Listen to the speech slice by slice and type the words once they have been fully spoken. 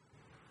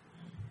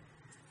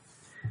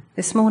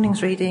This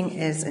morning's reading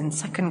is in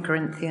 2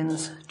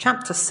 Corinthians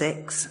chapter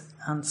 6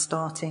 and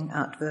starting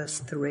at verse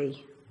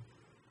 3.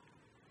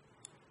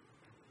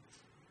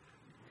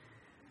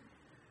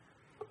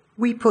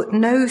 We put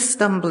no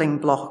stumbling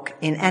block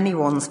in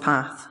anyone's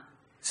path,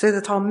 so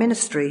that our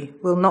ministry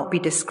will not be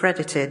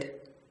discredited.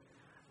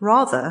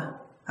 Rather,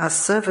 as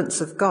servants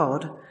of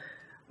God,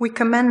 we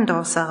commend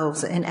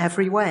ourselves in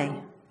every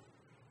way,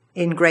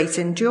 in great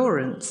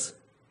endurance,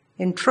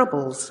 in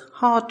troubles,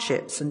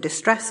 hardships and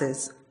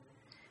distresses,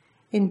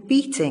 in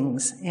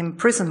beatings,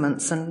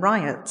 imprisonments and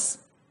riots,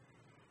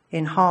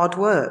 in hard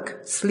work,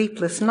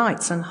 sleepless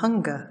nights and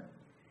hunger,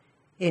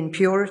 in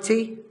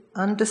purity,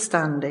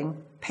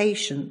 understanding,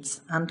 patience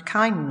and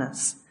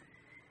kindness,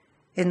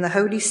 in the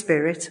Holy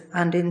Spirit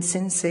and in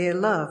sincere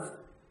love,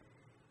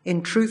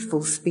 in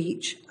truthful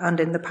speech and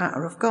in the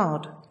power of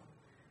God,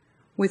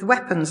 with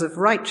weapons of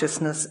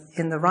righteousness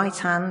in the right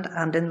hand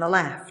and in the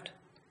left,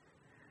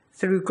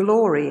 through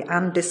glory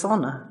and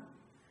dishonor,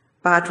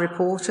 bad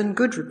report and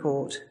good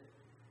report,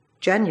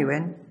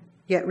 genuine,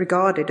 yet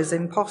regarded as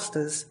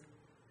impostors,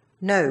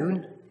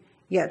 known,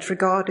 yet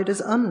regarded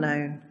as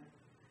unknown,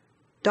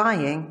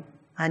 dying,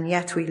 and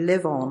yet we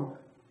live on,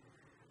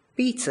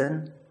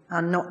 beaten,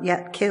 and not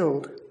yet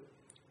killed,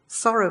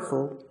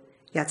 sorrowful,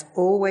 yet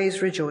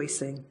always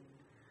rejoicing,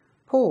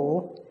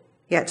 poor,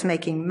 yet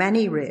making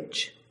many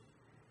rich,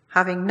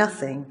 having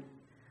nothing,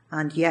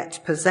 and yet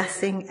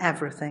possessing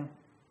everything.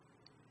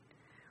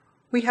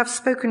 We have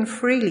spoken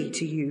freely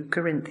to you,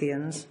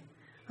 Corinthians,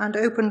 and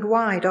opened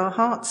wide our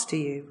hearts to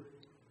you.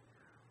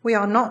 We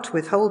are not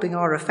withholding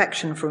our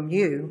affection from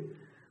you,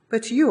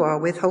 but you are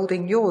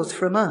withholding yours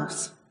from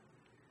us.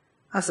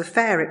 As a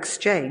fair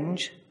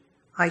exchange,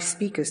 I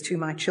speak as to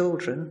my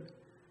children,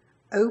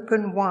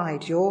 open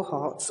wide your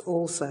hearts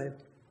also.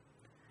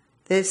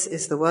 This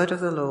is the word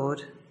of the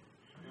Lord.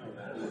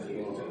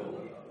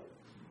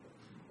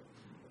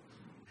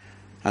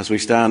 As we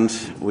stand,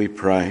 we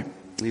pray,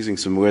 using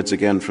some words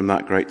again from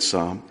that great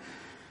psalm.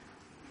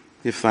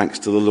 Give thanks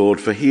to the Lord,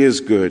 for he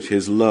is good,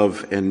 his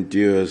love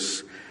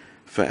endures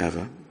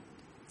forever.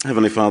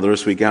 Heavenly Father,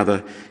 as we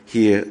gather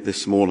here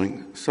this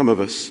morning, some of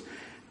us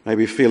may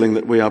be feeling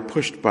that we are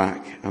pushed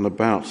back and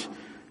about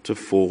to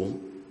fall.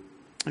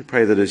 I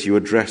pray that as you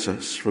address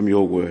us from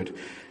your word,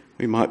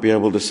 we might be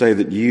able to say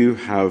that you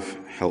have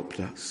helped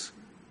us.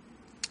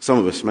 Some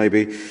of us may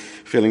be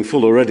feeling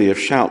full already of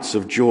shouts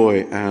of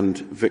joy and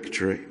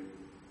victory.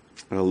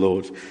 Oh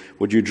Lord,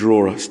 would you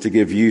draw us to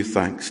give you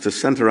thanks, to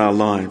centre our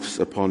lives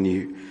upon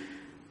you?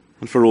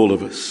 And for all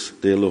of us,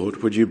 dear Lord,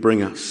 would you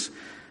bring us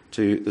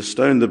to the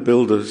stone the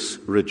builders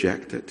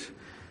rejected,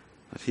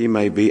 that he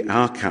may be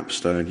our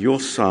capstone, your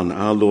Son,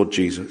 our Lord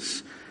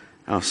Jesus,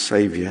 our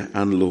Saviour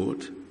and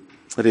Lord,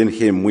 that in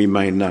him we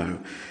may know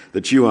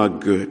that you are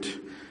good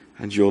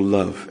and your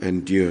love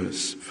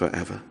endures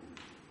forever.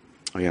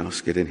 I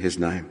ask it in his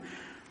name.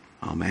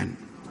 Amen.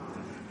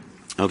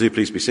 I'll do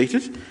please be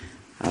seated.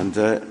 And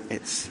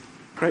it's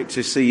great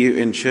to see you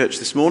in church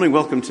this morning.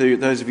 Welcome to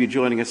those of you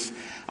joining us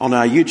on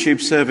our YouTube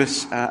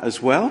service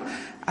as well.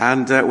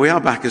 And we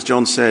are back, as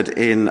John said,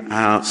 in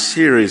our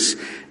series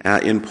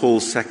in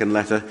Paul's second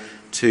letter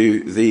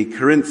to the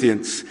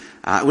Corinthians.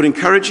 I would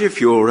encourage you, if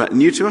you're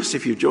new to us,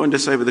 if you've joined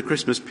us over the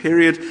Christmas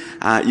period,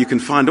 you can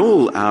find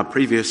all our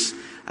previous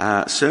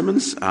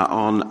sermons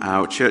on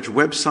our church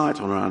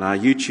website, on our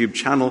YouTube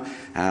channel.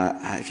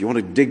 If you want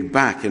to dig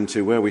back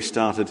into where we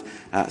started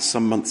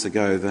some months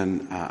ago,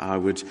 then I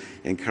would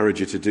encourage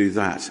you to do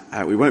that.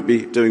 We won't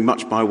be doing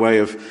much by way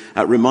of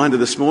reminder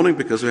this morning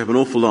because we have an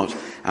awful lot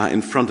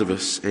in front of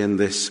us in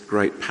this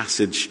great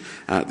passage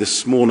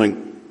this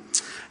morning.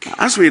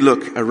 As we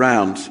look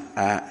around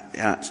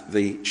at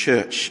the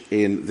church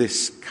in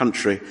this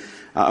country,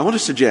 I want to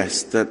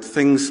suggest that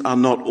things are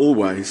not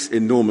always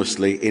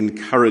enormously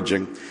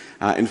encouraging.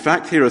 In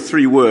fact, here are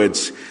three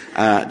words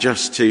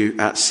just to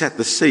set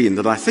the scene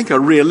that I think are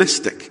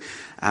realistic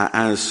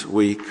as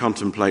we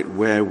contemplate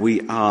where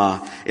we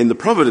are in the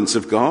providence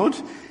of God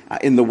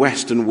in the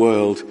Western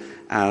world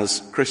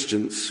as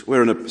Christians.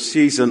 We're in a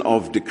season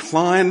of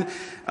decline,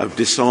 of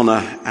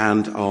dishonour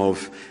and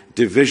of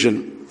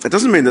division. It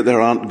doesn't mean that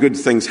there aren't good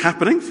things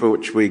happening for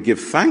which we give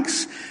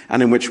thanks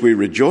and in which we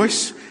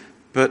rejoice.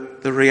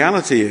 But the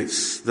reality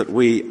is that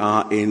we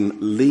are in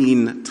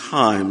lean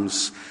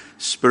times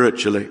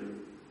spiritually.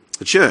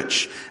 The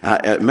church,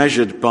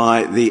 measured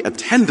by the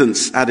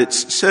attendance at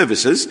its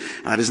services,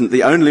 that isn't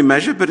the only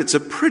measure, but it's a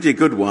pretty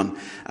good one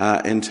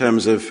in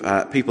terms of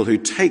people who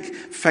take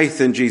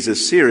faith in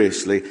Jesus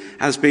seriously,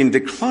 has been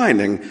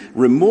declining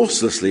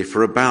remorselessly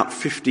for about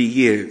 50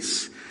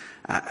 years.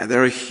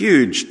 There are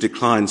huge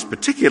declines,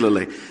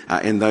 particularly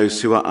in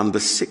those who are under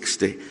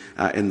 60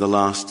 in the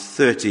last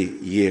 30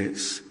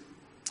 years.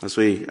 As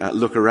we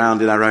look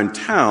around in our own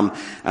town,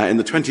 in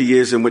the 20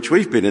 years in which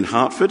we've been in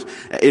Hertford,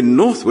 in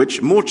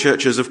Northwich, more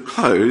churches have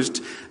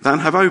closed than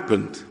have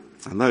opened.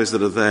 And those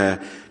that are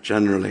there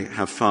generally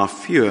have far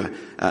fewer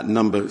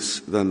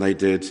numbers than they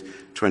did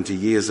 20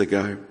 years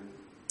ago.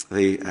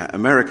 The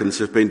Americans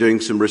have been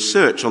doing some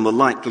research on the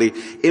likely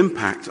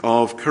impact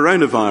of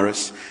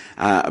coronavirus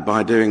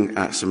by doing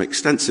some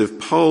extensive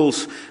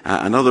polls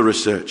and other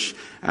research.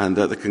 And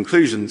the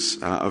conclusions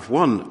of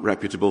one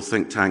reputable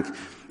think tank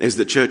is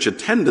that church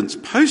attendance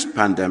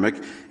post-pandemic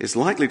is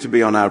likely to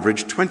be on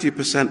average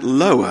 20%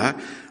 lower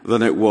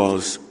than it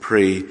was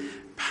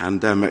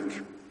pre-pandemic.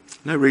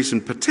 No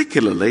reason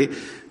particularly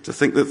to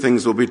think that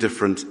things will be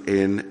different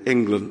in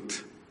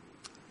England.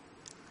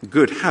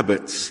 Good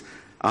habits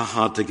are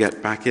hard to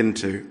get back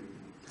into.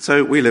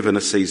 So we live in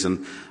a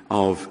season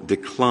of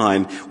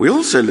decline. We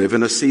also live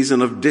in a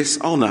season of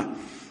dishonour.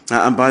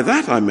 And by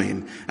that I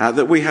mean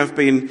that we have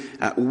been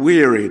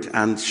wearied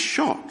and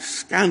shocked,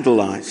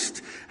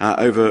 scandalised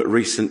over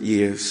recent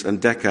years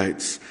and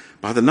decades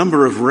by the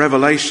number of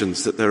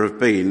revelations that there have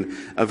been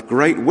of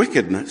great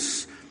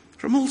wickedness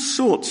from all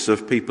sorts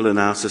of people in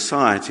our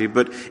society,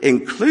 but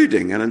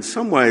including, and in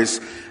some ways,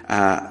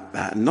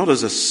 not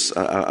as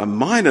a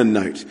minor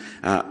note,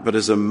 but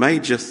as a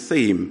major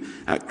theme,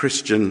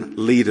 Christian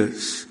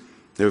leaders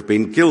who have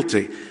been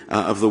guilty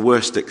of the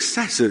worst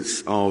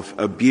excesses of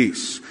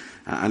abuse,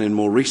 and in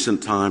more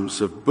recent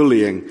times of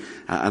bullying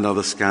and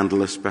other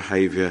scandalous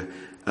behaviour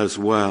as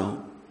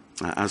well.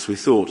 As we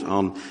thought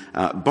on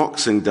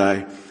Boxing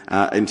Day,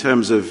 in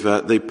terms of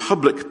the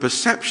public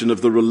perception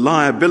of the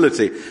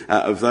reliability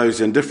of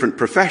those in different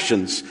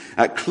professions,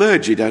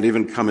 clergy don't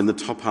even come in the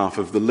top half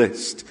of the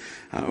list.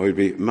 We'd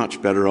be much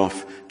better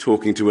off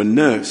talking to a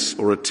nurse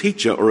or a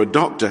teacher or a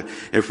doctor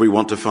if we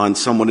want to find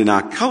someone in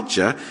our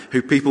culture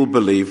who people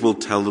believe will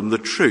tell them the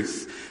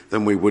truth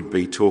than we would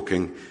be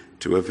talking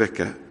to a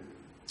vicar.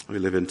 We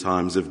live in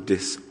times of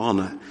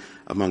dishonour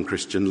among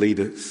Christian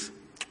leaders.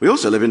 We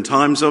also live in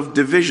times of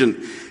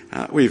division.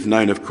 We've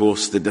known, of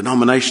course, the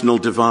denominational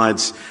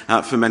divides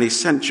for many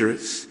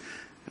centuries.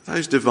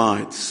 Those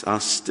divides are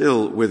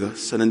still with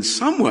us, and in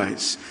some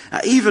ways,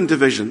 even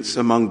divisions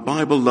among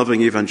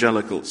Bible-loving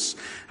evangelicals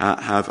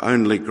have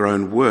only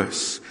grown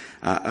worse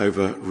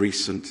over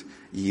recent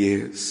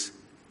years.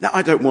 Now,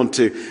 I don't want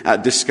to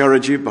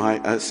discourage you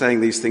by saying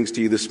these things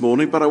to you this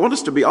morning, but I want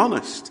us to be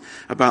honest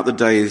about the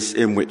days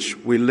in which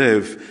we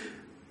live,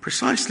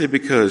 precisely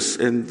because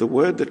in the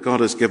word that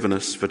God has given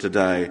us for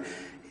today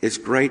is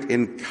great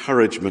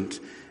encouragement,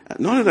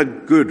 not in a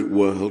good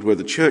world where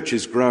the church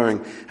is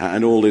growing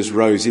and all is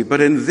rosy, but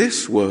in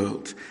this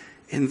world,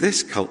 in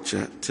this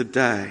culture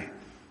today.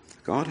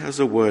 God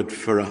has a word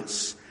for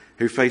us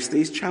who face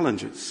these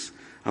challenges,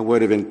 a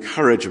word of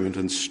encouragement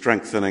and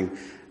strengthening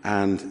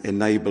and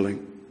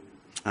enabling.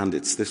 And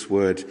it's this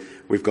word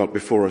we've got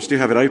before us. Do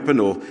have it open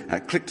or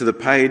click to the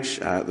page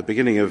at the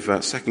beginning of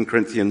 2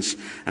 Corinthians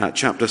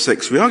chapter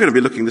 6. We are going to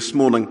be looking this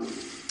morning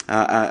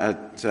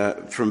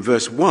from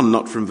verse 1,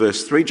 not from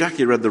verse 3.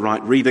 Jackie read the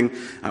right reading.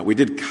 We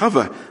did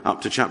cover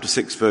up to chapter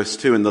 6, verse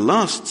 2 in the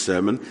last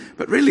sermon,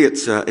 but really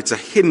it's a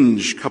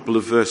hinge couple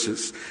of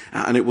verses,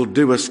 and it will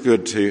do us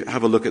good to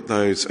have a look at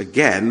those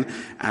again,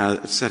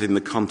 setting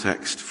the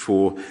context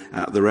for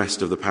the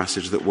rest of the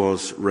passage that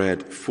was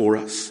read for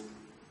us.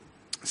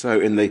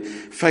 So in the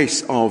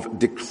face of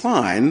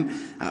decline,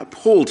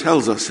 Paul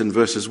tells us in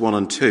verses 1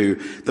 and 2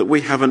 that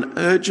we have an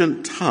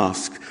urgent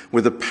task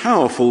with a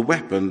powerful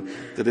weapon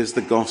that is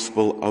the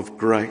gospel of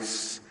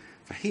grace.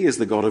 For he is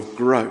the God of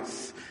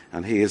growth,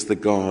 and he is the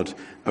God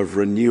of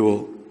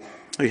renewal.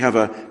 We have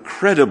a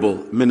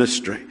credible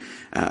ministry.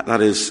 That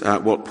is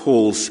what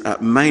Paul's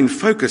main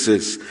focus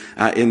is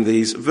in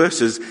these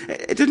verses.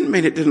 It didn't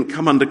mean it didn't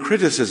come under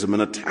criticism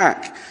and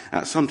attack,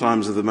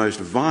 sometimes of the most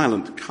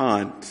violent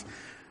kind.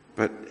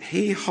 But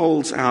he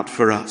holds out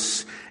for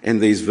us in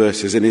these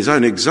verses, in his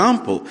own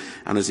example,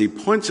 and as he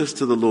points us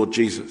to the Lord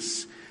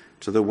Jesus,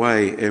 to the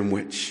way in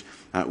which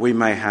we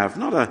may have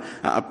not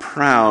a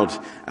proud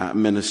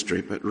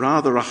ministry, but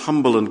rather a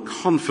humble and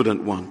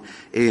confident one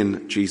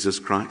in Jesus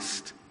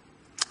Christ.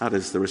 That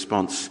is the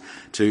response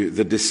to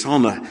the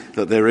dishonour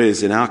that there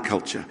is in our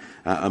culture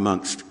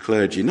amongst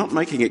clergy. Not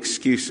making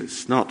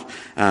excuses, not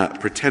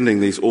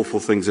pretending these awful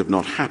things have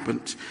not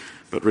happened,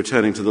 but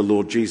returning to the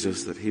Lord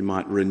Jesus that he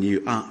might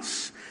renew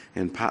us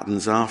in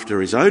patterns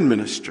after his own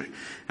ministry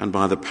and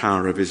by the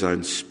power of his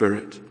own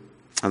Spirit.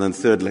 And then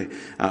thirdly,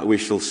 we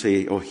shall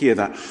see or hear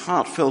that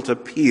heartfelt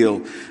appeal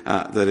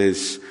that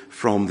is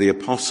from the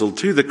apostle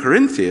to the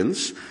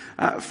Corinthians,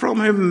 from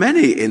whom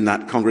many in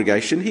that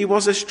congregation he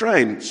was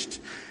estranged,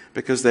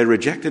 because they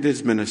rejected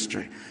his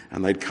ministry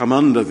and they'd come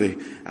under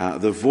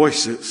the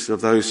voices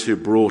of those who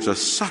brought a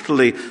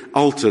subtly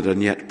altered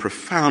and yet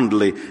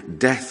profoundly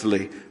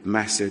deathly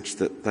message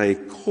that they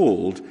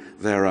called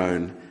their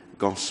own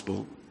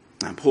gospel.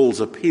 And Paul's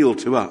appeal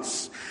to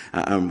us,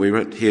 and we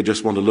here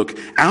just want to look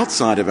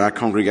outside of our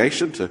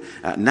congregation to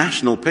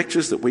national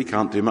pictures that we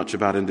can't do much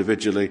about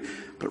individually,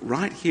 but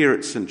right here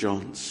at St.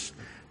 John's,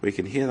 we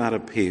can hear that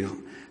appeal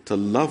to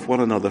love one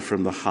another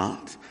from the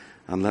heart,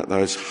 and let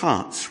those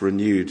hearts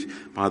renewed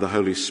by the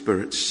Holy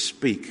Spirit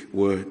speak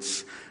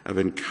words of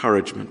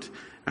encouragement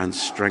and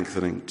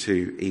strengthening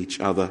to each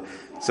other.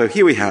 So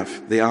here we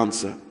have the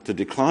answer to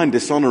decline,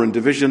 dishonour and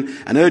division,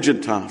 an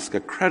urgent task, a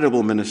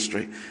credible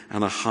ministry,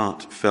 and a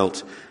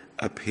heartfelt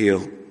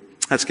appeal.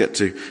 Let's get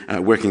to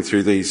working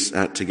through these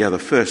together.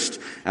 First,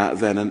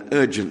 then, an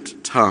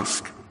urgent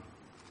task.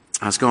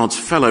 As God's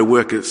fellow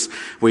workers,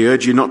 we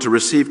urge you not to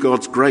receive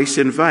God's grace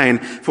in vain,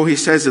 for he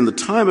says, in the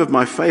time of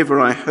my favour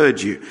I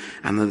heard you,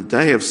 and in the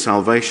day of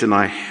salvation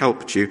I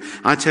helped you.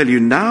 I tell you,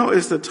 now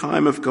is the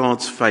time of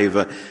God's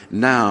favour.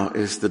 Now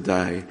is the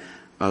day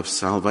of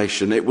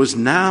salvation. It was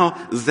now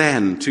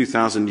then,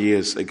 2,000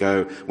 years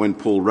ago, when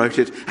Paul wrote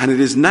it, and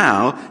it is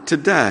now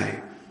today,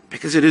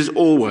 because it is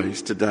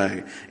always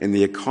today in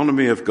the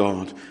economy of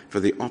God for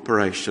the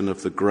operation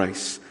of the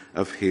grace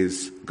of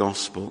his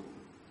gospel.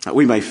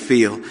 We may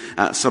feel,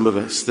 some of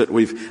us, that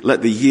we've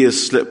let the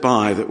years slip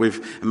by, that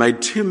we've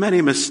made too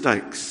many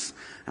mistakes,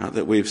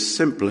 that we've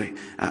simply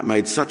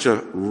made such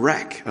a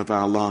wreck of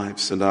our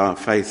lives and our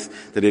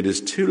faith that it is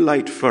too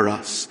late for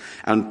us.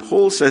 And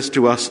Paul says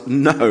to us,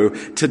 no,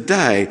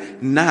 today,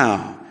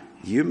 now,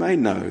 you may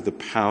know the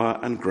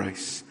power and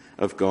grace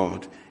of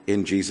God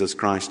in Jesus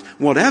Christ,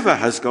 whatever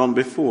has gone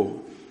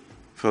before.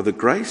 For the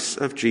grace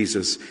of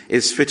Jesus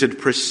is fitted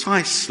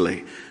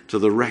precisely to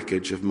the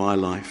wreckage of my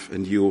life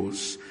and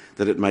yours,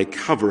 that it may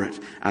cover it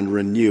and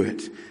renew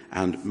it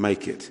and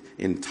make it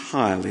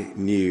entirely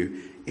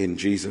new in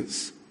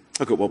Jesus.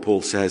 Look at what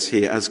Paul says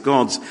here, as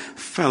God's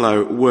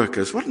fellow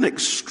workers. What an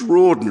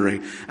extraordinary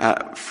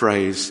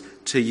phrase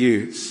to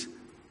use.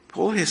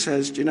 Paul here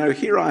says, do you know,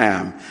 here I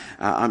am.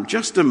 I'm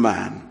just a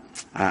man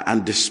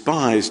and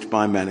despised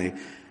by many.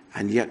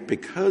 And yet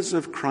because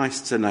of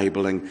Christ's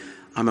enabling,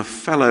 I'm a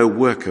fellow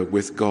worker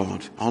with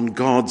God, on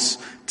God's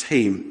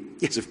team.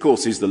 Yes, of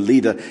course, he's the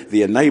leader,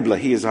 the enabler.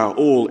 He is our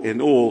all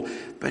in all.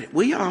 But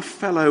we are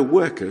fellow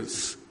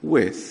workers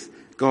with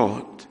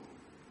God.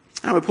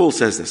 Now, when Paul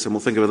says this, and we'll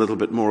think a little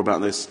bit more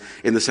about this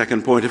in the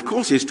second point, of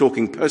course he's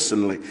talking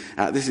personally.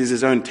 This is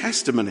his own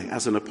testimony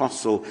as an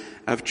apostle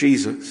of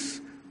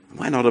Jesus.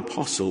 We're not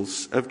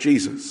apostles of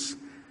Jesus,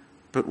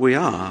 but we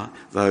are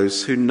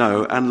those who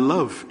know and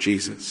love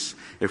Jesus,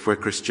 if we're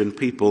Christian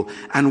people.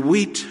 And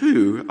we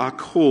too are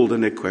called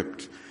and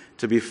equipped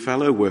to be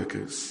fellow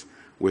workers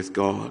with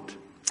God.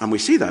 And we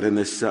see that in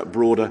this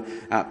broader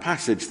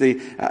passage. The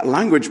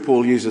language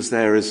Paul uses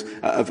there is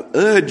of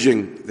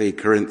urging the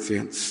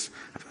Corinthians,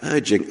 of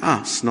urging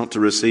us not to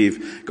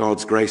receive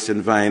God's grace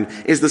in vain,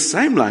 is the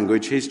same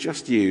language he's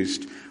just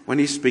used when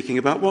he's speaking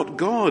about what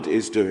God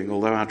is doing,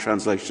 although our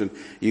translation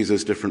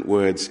uses different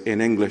words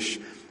in English.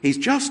 He's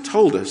just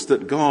told us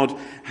that God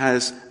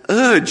has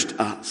urged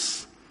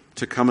us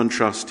to come and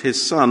trust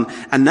his Son.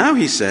 And now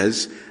he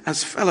says,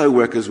 as fellow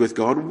workers with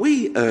God,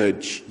 we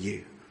urge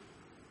you.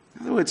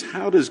 In other words,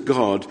 how does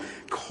God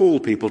call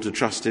people to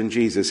trust in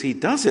Jesus? He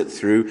does it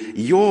through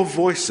your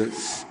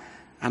voices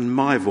and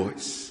my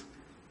voice.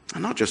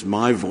 And not just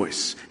my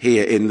voice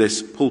here in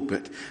this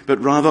pulpit, but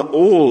rather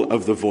all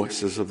of the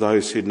voices of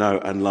those who know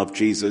and love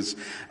Jesus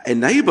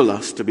enable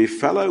us to be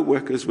fellow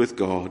workers with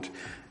God,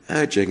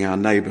 urging our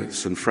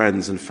neighbours and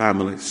friends and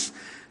families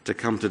to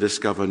come to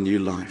discover new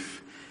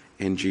life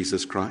in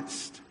Jesus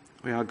Christ.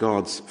 We are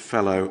God's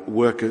fellow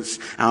workers.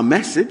 Our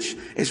message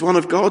is one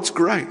of God's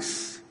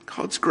grace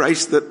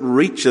that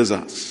reaches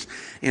us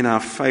in our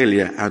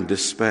failure and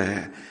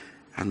despair,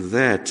 and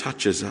there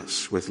touches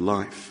us with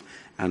life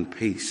and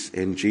peace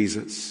in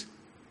Jesus.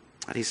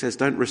 And he says,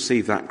 don't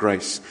receive that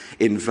grace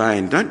in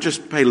vain. Don't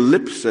just pay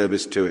lip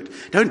service to it.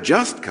 Don't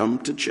just come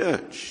to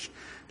church.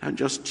 Don't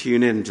just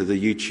tune in to the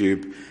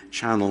YouTube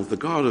channel. The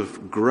God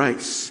of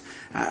grace,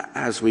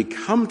 as we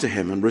come to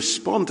him and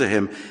respond to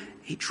him,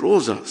 he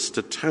draws us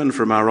to turn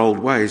from our old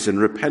ways in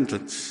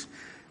repentance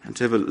and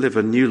to live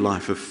a new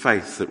life of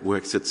faith that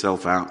works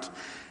itself out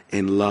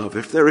in love.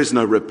 If there is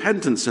no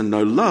repentance and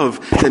no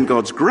love, then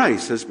God's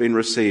grace has been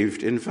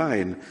received in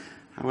vain.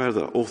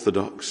 However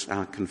orthodox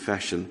our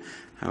confession,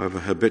 however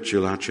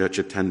habitual our church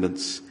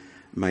attendance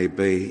may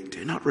be,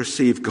 do not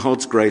receive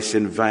God's grace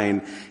in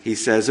vain, he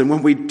says. And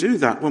when we do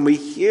that, when we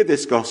hear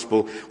this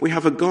gospel, we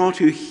have a God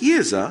who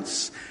hears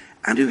us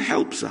and who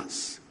helps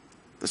us.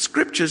 The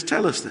scriptures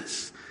tell us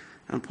this.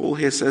 And Paul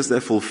here says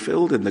they're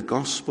fulfilled in the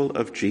gospel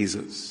of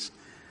Jesus.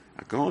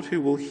 A God who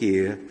will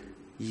hear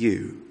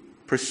you,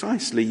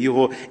 precisely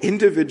your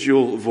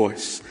individual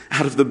voice,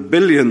 out of the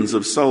billions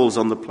of souls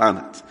on the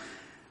planet.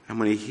 And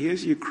when he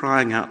hears you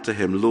crying out to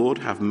him, Lord,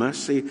 have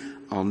mercy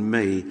on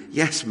me,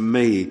 yes,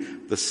 me,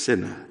 the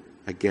sinner,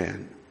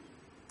 again,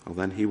 well,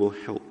 then he will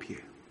help you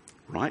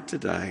right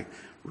today,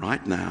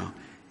 right now,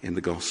 in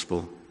the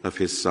gospel of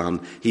his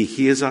Son. He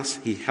hears us,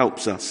 he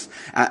helps us,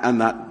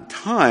 and that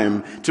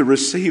time to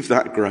receive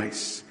that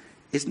grace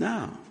is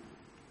now.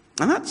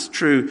 And that's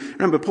true.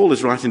 Remember, Paul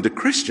is writing to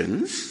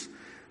Christians.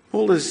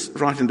 Paul is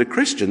writing to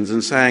Christians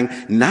and saying,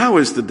 now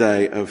is the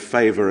day of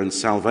favour and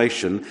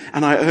salvation,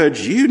 and I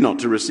urge you not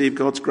to receive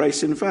God's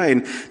grace in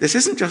vain. This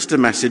isn't just a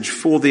message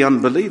for the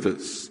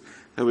unbelievers,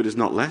 though it is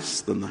not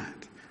less than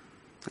that.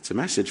 It's a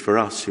message for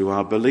us who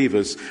are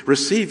believers.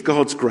 Receive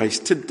God's grace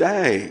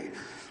today,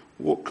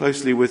 Walk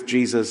closely with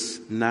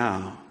Jesus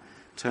now.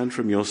 Turn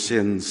from your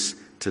sins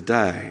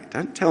today.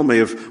 Don't tell me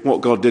of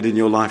what God did in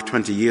your life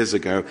 20 years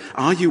ago.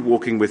 Are you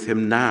walking with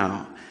him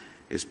now?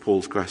 Is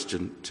Paul's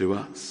question to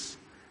us.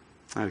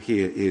 Now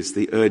here is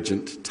the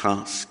urgent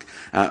task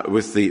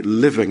with the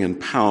living and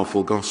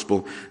powerful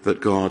gospel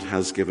that God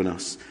has given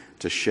us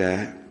to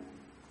share.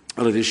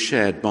 Well, it is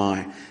shared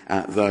by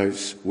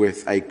those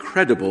with a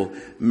credible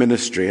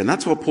ministry. And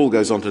that's what Paul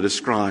goes on to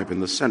describe in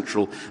the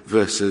central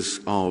verses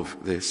of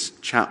this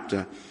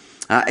chapter.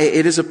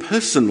 It is a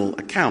personal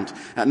account.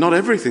 Not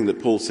everything that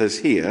Paul says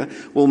here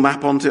will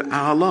map onto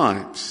our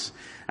lives.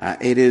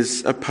 It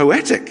is a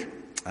poetic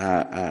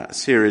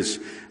series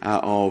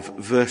of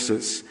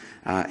verses.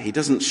 He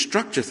doesn't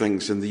structure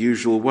things in the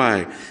usual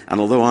way. And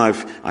although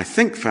I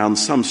think, found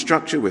some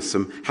structure with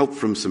some help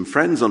from some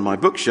friends on my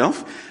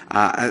bookshelf,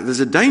 there's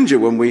a danger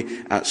when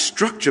we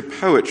structure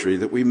poetry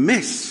that we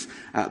miss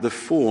the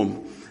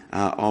form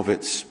of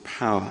its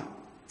power.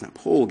 Now,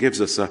 Paul gives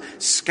us a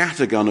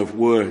scattergun of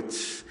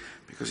words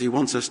because he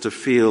wants us to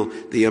feel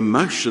the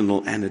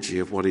emotional energy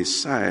of what he's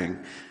saying.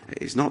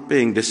 He's not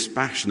being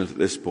dispassionate at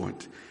this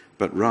point,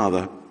 but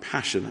rather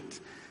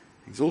passionate.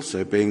 He's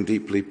also being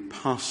deeply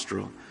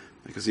pastoral,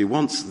 because he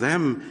wants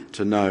them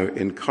to know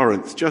in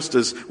Corinth, just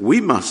as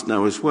we must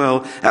know as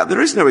well,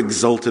 there is no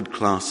exalted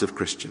class of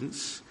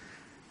Christians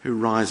who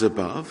rise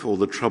above all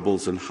the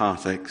troubles and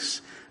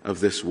heartaches of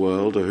this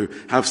world, or who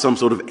have some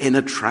sort of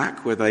inner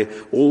track where they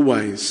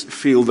always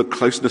feel the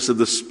closeness of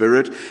the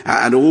Spirit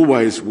and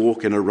always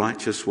walk in a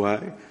righteous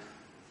way.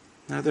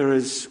 Now, there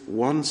is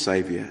one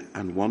Saviour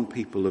and one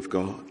people of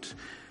God,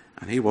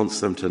 and he wants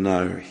them to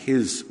know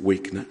his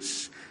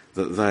weakness,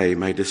 that they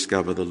may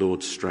discover the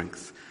Lord's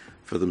strength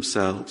for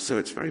themselves. So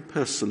it's very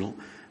personal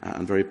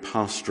and very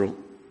pastoral.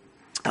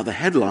 Now, the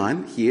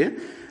headline here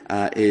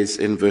is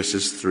in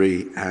verses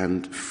 3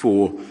 and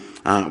 4.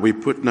 We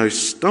put no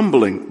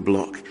stumbling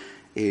block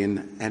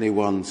in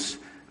anyone's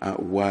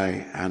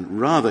way, and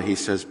rather, he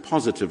says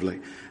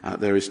positively,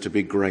 there is to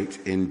be great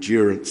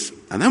endurance.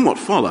 And then what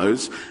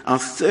follows are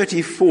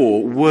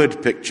 34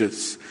 word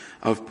pictures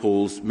of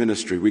Paul's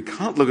ministry. We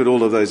can't look at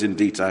all of those in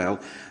detail,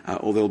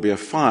 or there'll be a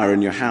fire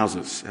in your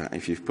houses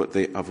if you've put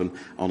the oven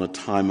on a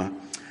timer.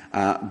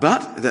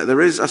 But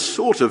there is a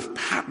sort of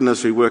pattern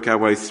as we work our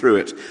way through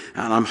it,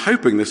 and I'm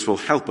hoping this will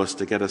help us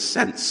to get a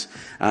sense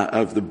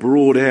of the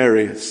broad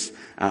areas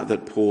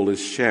that Paul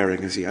is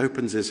sharing as he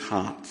opens his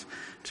heart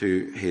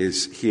to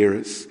his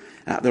hearers.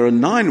 There are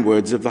 9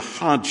 words of the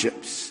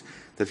hardships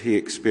that he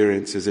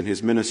experiences in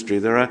his ministry.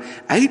 There are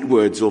 8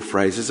 words or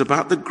phrases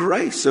about the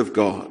grace of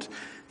God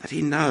that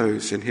he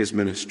knows in his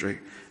ministry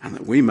and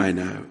that we may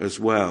know as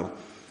well.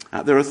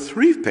 There are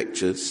 3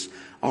 pictures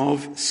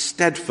of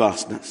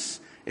steadfastness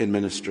in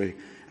ministry,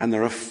 and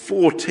there are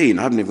 14,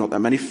 I haven't even got that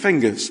many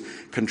fingers,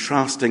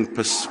 contrasting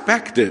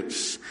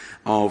perspectives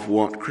of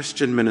what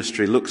Christian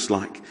ministry looks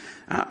like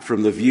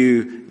from the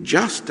view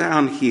just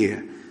down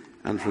here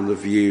and from the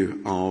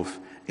view of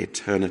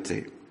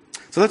eternity.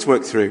 So let's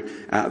work through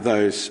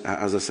those,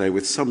 as I say,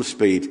 with some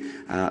speed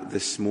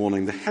this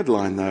morning. The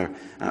headline, though,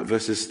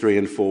 verses 3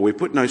 and 4. We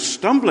put no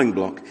stumbling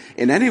block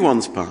in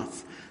anyone's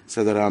path,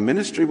 so that our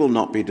ministry will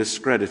not be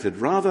discredited.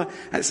 Rather,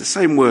 it's the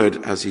same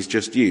word as he's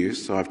just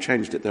used, so I've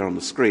changed it there on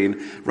the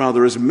screen.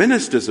 Rather, as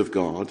ministers of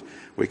God,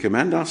 we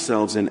commend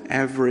ourselves in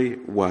every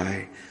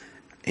way,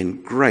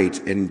 in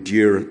great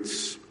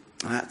endurance.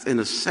 That's, in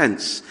a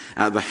sense,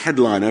 the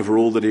headline over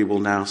all that he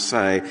will now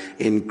say,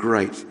 in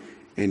great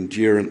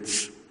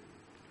endurance.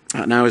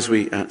 Now, as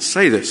we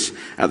say this,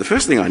 the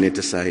first thing I need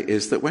to say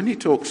is that when he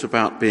talks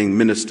about being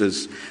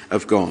ministers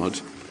of God,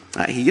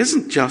 he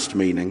isn't just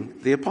meaning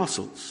the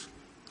apostles.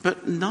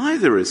 But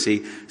neither is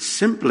he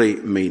simply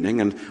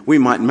meaning, and we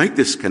might make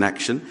this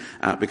connection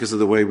because of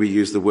the way we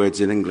use the words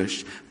in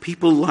English,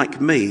 people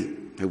like me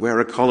who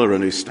wear a collar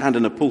and who stand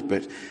in a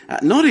pulpit,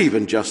 not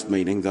even just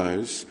meaning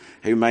those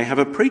who may have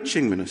a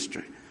preaching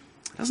ministry.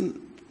 It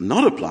doesn't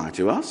not apply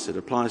to us. It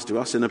applies to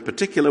us in a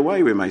particular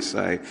way, we may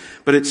say,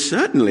 but it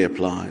certainly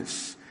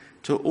applies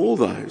to all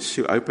those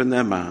who open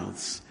their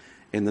mouths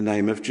in the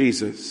name of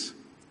Jesus.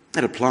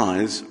 It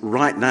applies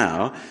right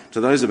now to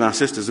those of our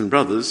sisters and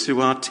brothers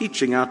who are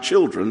teaching our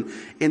children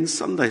in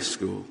Sunday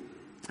school.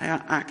 They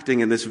are acting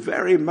in this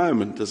very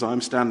moment as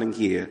I'm standing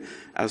here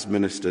as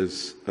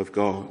ministers of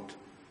God.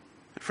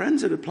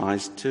 Friends, it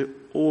applies to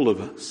all of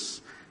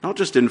us, not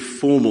just in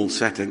formal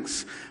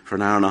settings for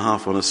an hour and a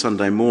half on a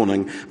Sunday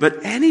morning, but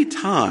any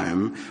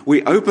time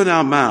we open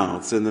our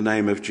mouths in the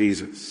name of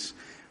Jesus,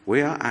 we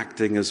are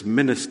acting as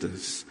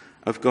ministers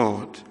of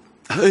God,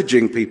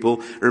 urging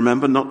people,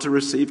 remember, not to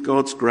receive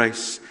God's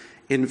grace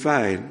in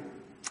vain.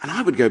 And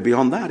I would go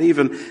beyond that,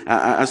 even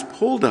as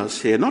Paul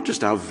does here, not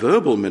just our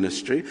verbal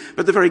ministry,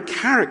 but the very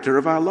character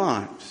of our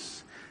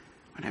lives.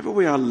 Whenever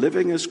we are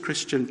living as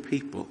Christian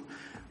people,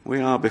 we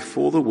are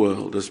before the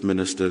world as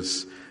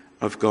ministers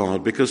of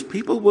God, because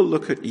people will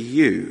look at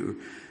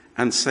you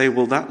and say,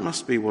 well, that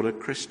must be what a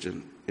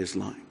Christian is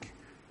like.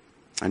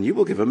 And you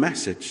will give a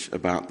message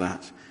about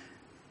that.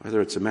 Whether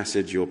it's a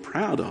message you're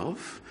proud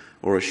of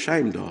or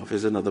ashamed of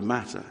is another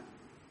matter.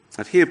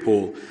 And here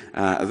Paul,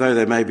 though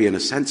there may be in a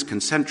sense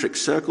concentric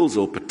circles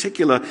or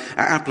particular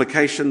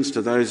applications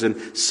to those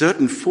in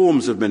certain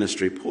forms of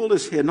ministry, Paul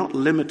is here not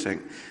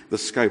limiting the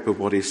scope of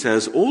what he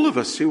says. All of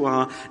us who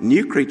are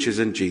new creatures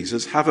in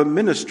Jesus have a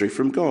ministry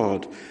from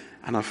God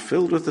and are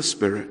filled with the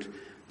Spirit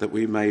that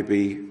we may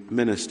be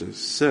ministers,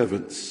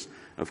 servants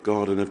of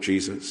God and of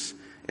Jesus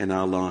in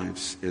our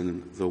lives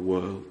in the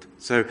world.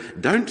 So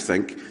don't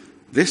think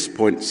this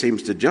point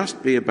seems to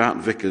just be about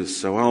vicars,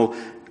 so I'll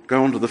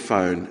go onto the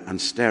phone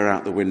and stare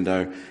out the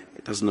window.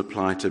 It doesn't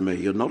apply to me.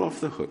 You're not off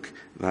the hook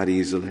that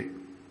easily.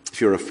 If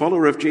you're a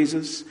follower of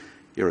Jesus,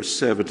 you're a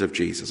servant of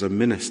Jesus, a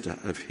minister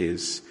of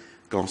his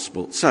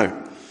gospel.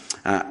 So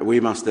we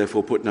must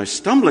therefore put no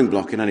stumbling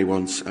block in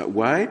anyone's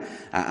way,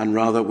 and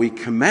rather we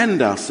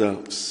commend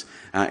ourselves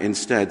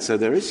instead. So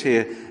there is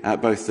here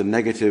both the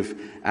negative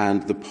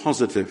and the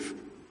positive.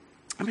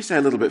 Let me say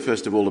a little bit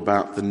first of all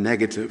about the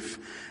negative.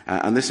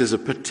 And this is a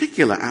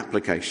particular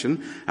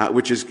application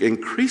which is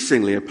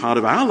increasingly a part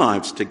of our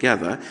lives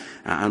together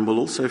and will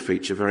also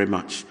feature very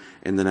much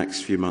in the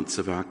next few months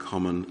of our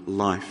common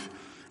life.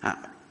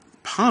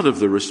 Part of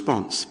the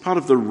response, part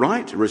of the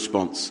right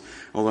response,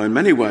 although in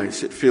many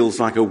ways it feels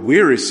like a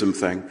wearisome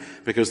thing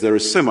because there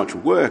is so much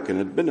work and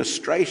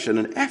administration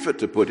and effort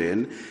to put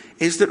in,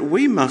 is that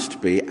we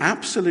must be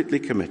absolutely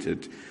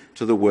committed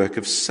to the work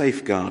of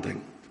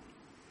safeguarding.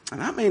 And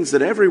that means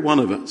that every one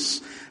of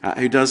us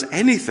who does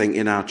anything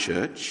in our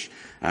church,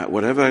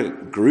 whatever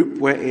group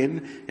we're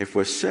in, if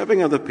we're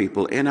serving other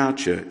people in our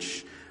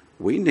church,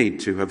 we need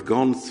to have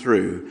gone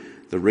through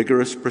the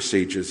rigorous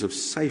procedures of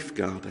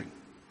safeguarding.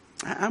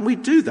 And we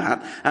do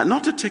that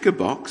not to tick a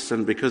box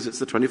and because it's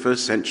the 21st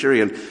century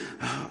and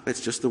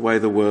it's just the way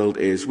the world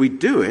is. We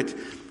do it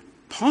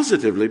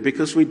positively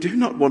because we do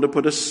not want to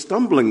put a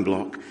stumbling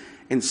block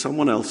in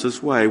someone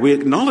else's way. We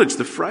acknowledge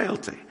the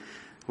frailty.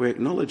 We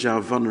acknowledge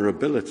our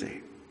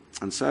vulnerability.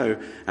 And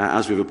so,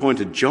 as we've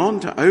appointed John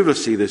to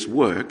oversee this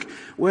work,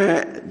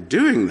 we're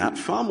doing that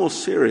far more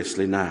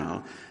seriously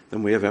now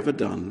than we have ever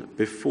done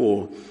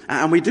before.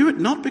 And we do it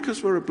not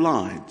because we're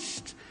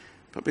obliged,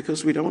 but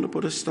because we don't want to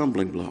put a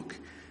stumbling block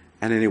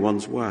in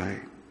anyone's way.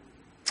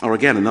 Or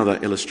again, another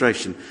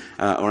illustration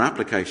or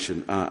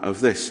application of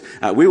this.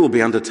 We will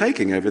be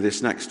undertaking over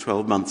this next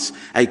 12 months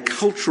a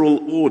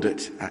cultural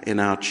audit in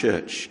our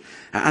church.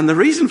 And the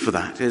reason for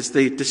that is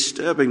the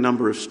disturbing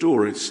number of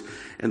stories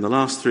in the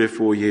last 3 or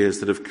 4 years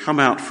that have come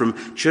out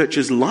from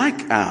churches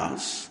like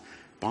ours,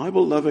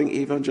 Bible-loving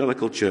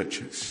evangelical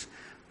churches,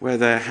 where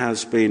there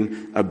has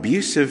been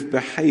abusive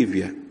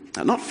behavior.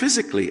 Not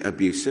physically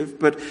abusive,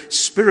 but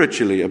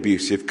spiritually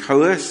abusive,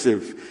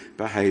 coercive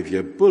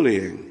behavior,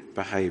 bullying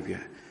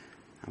behavior.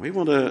 And we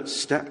want to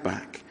step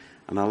back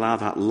and allow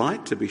that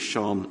light to be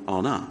shone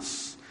on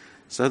us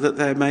so that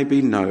there may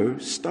be no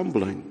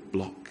stumbling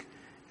block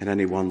in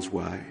anyone's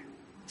way.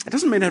 It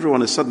doesn't mean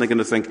everyone is suddenly going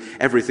to think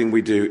everything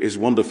we do is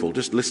wonderful.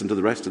 Just listen to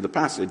the rest of the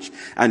passage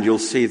and you'll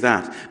see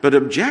that. But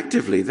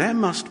objectively, there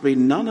must be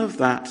none of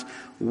that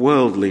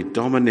worldly,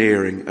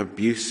 domineering,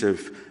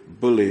 abusive,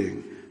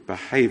 bullying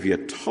behavior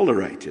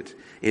tolerated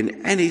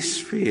in any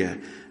sphere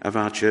of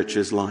our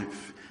church's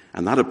life.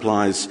 And that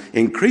applies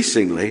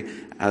increasingly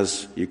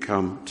as you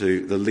come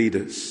to the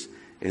leaders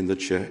in the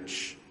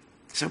church.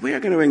 So we are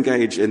going to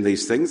engage in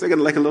these things. They're going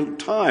to take a little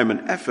time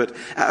and effort,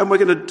 and we're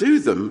going to do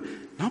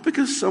them not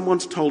because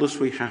someone's told us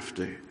we have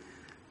to,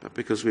 but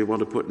because we want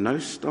to put no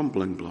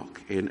stumbling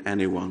block in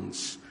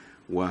anyone's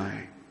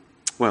way.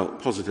 Well,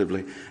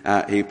 positively,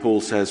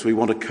 Paul says we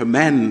want to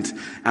commend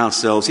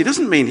ourselves. He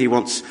doesn't mean he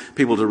wants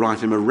people to write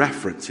him a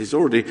reference. He's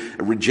already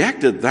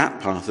rejected that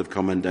path of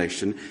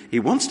commendation. He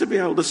wants to be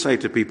able to say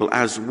to people,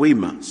 as we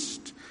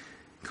must,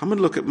 come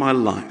and look at my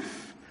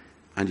life,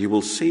 and you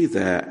will see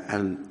there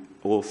an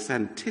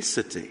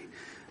authenticity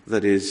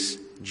that is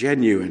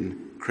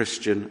genuine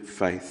Christian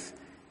faith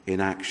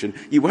in action.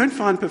 You won't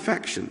find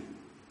perfection.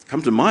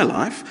 Come to my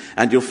life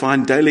and you'll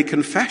find daily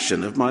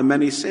confession of my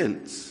many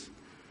sins.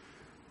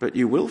 But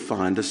you will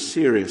find a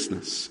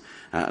seriousness,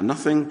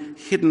 nothing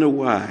hidden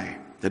away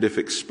that if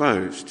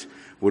exposed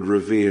would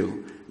reveal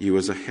you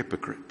as a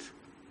hypocrite.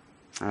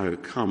 Oh,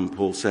 come,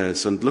 Paul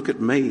says, and look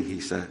at me,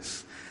 he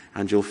says,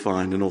 and you'll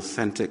find an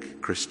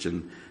authentic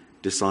Christian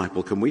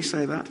disciple. Can we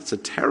say that? It's a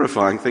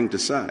terrifying thing to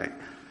say,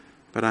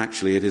 but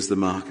actually it is the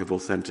mark of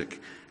authentic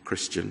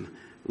Christian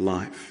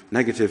life.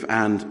 Negative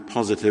and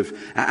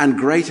positive, and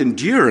great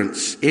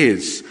endurance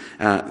is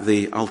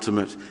the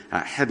ultimate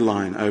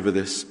headline over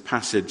this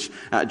passage.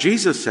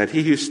 Jesus said,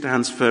 "He who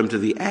stands firm to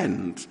the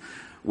end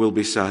will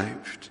be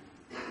saved."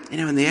 You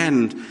know, in the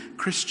end,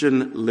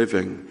 Christian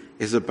living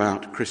is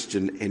about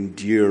Christian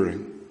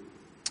enduring.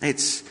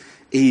 It's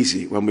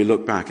easy when we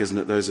look back, isn't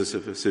it, those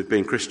of us who've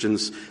been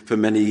Christians for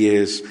many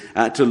years,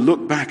 to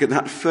look back at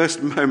that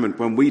first moment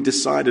when we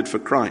decided for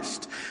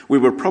Christ. We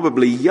were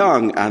probably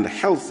young and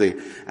healthy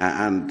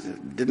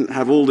and didn't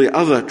have all the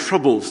other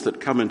troubles that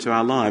come into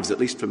our lives. At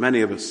least for many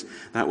of us,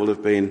 that will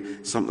have been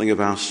something of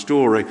our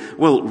story.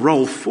 Well,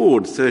 roll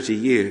forward 30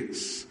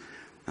 years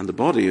and the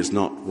body is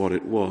not what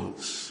it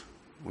was.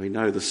 We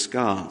know the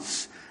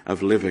scars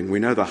of living. We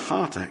know the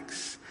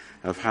heartaches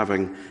of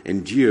having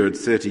endured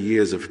 30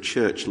 years of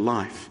church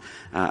life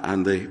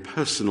and the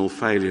personal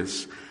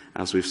failures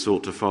as we've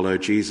sought to follow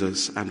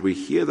Jesus. And we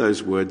hear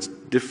those words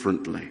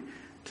differently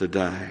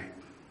today.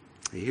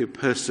 He who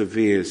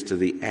perseveres to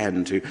the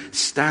end, who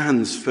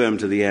stands firm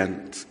to the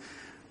end,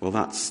 well,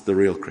 that's the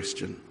real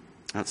Christian.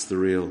 That's the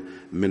real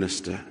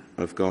minister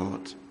of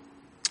God.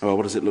 Oh,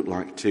 what does it look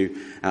like to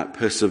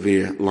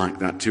persevere like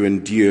that, to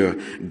endure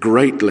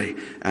greatly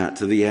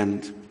to the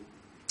end?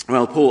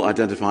 Well, Paul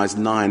identifies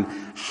 9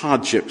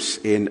 hardships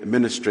in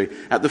ministry.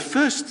 The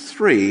first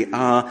 3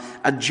 are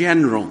a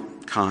general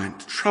kind: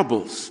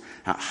 troubles,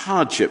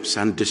 hardships,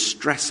 and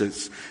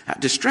distresses.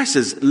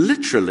 Distresses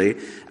literally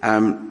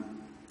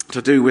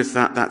to do with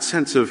that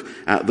sense of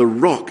the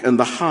rock and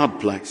the hard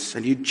place,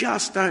 and you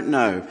just don't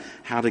know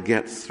how to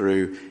get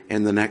through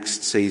in the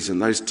next season.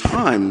 Those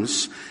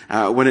times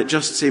when it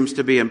just seems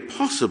to be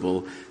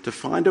impossible to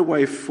find a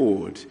way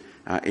forward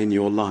in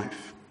your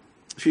life.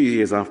 A few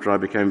years after I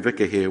became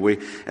vicar here, we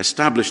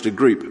established a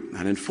group,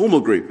 an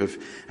informal group of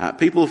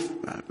people,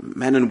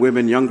 men and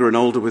women, younger and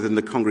older within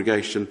the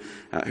congregation,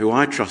 who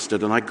I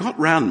trusted. And I got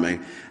round me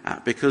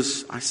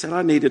because I said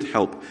I needed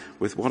help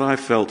with what I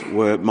felt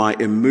were my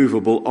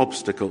immovable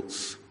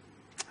obstacles.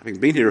 Having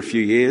been here a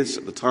few years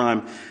at the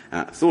time,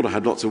 thought I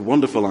had lots of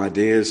wonderful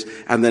ideas,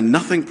 and then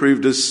nothing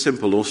proved as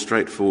simple or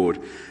straightforward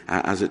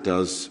as it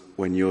does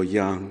when you're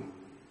young.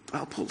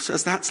 Well, Paul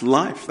says that's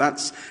life,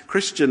 that's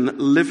Christian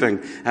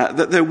living,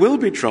 that there will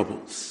be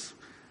troubles,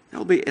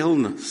 there'll be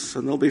illness,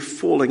 and there'll be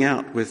falling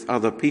out with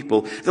other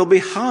people. There'll be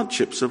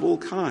hardships of all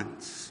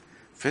kinds,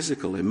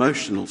 physical,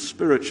 emotional,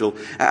 spiritual,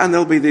 and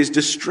there'll be these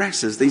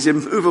distresses, these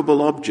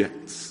immovable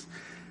objects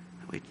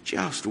we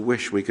just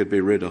wish we could be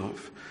rid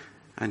of,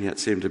 and yet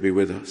seem to be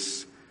with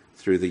us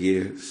through the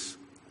years.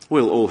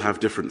 We'll all have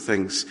different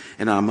things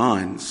in our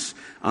minds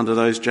under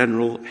those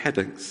general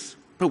headings,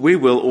 but we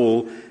will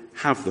all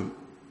have them.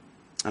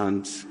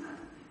 And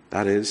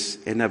that is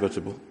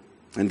inevitable.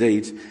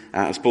 Indeed,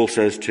 as Paul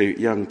says to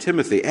young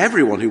Timothy,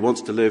 everyone who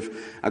wants to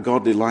live a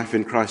godly life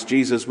in Christ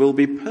Jesus will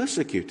be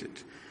persecuted.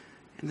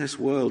 In this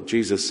world,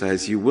 Jesus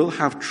says, you will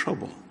have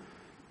trouble,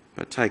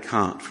 but take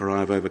heart, for I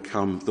have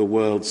overcome the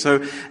world.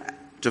 So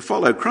to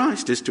follow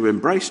Christ is to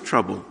embrace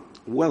trouble.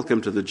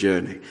 Welcome to the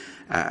journey.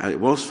 It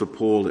was for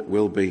Paul, it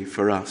will be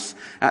for us.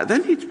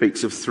 Then he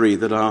speaks of 3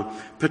 that are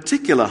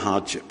particular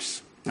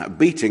hardships: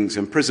 beatings,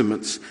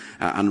 imprisonments,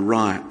 and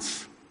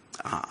riots.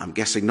 I'm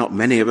guessing not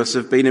many of us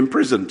have been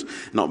imprisoned.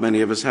 Not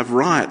many of us have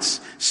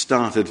riots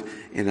started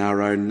in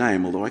our own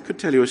name, although I could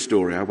tell you a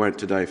story. I won't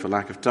today for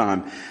lack of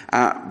time.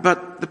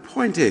 But the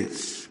point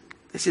is,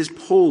 this is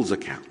Paul's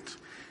account.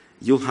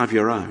 You'll have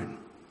your own.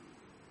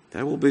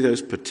 There will be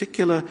those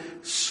particular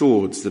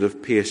swords that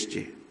have pierced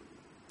you,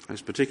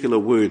 those particular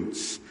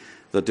wounds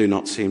that do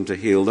not seem to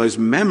heal, those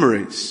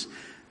memories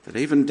that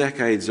even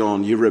decades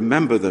on you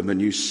remember them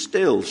and you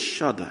still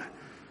shudder,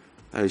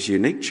 those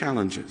unique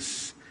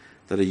challenges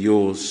that are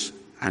yours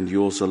and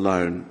yours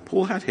alone.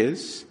 Paul had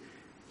his,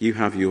 you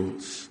have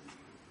yours.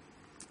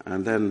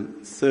 And then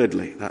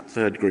thirdly, that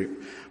third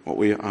group, what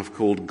we have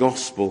called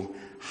gospel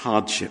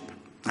hardship.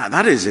 Now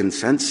that is, in a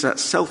sense,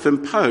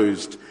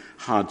 self-imposed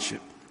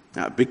hardship.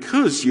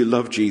 Because you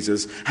love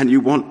Jesus and you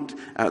want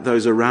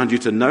those around you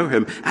to know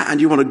him, and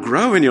you want to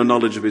grow in your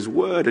knowledge of his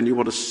word, and you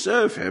want to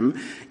serve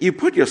him, you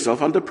put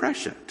yourself under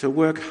pressure to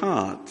work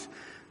hard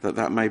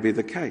that may be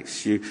the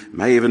case. You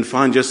may even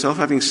find yourself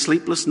having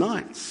sleepless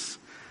nights.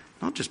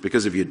 Not just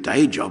because of your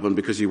day job and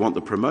because you want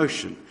the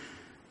promotion,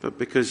 but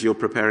because you're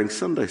preparing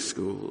Sunday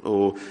school,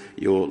 or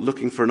you're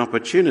looking for an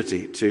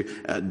opportunity to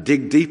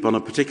dig deep on a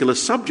particular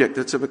subject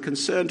that's of a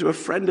concern to a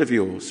friend of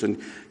yours,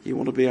 and you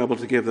want to be able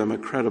to give them a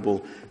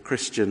credible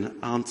Christian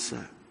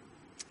answer.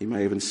 You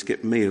may even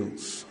skip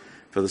meals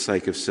for the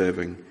sake of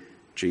serving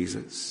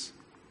Jesus.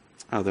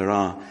 There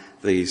are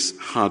these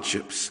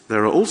hardships.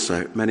 There are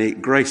also many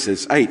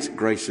graces, 8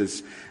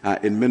 graces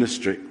in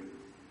ministry.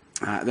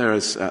 There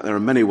are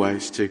many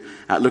ways to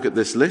look at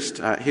this list.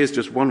 Here's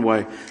just one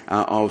way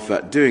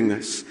of doing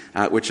this,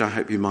 which I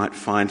hope you might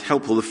find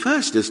helpful. The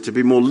first is to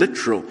be more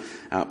literal.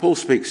 Paul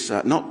speaks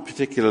not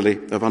particularly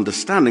of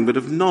understanding, but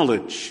of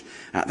knowledge.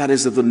 That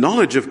is, of the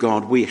knowledge of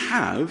God we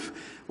have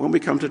when we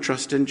come to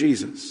trust in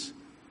Jesus.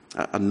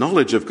 A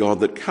knowledge of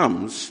God that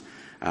comes,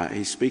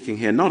 he's speaking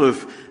here not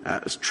of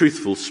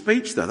truthful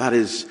speech, though that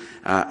is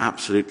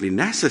absolutely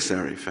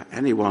necessary for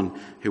anyone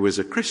who is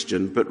a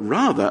Christian, but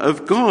rather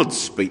of God's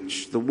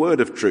speech. The word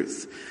of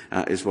truth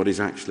is what he's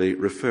actually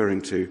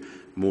referring to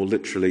more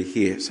literally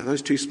here. So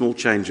those 2 small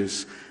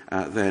changes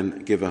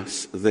then give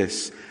us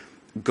this.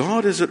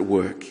 God is at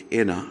work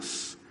in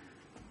us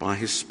by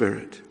his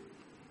Spirit,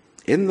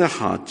 in the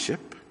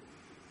hardship,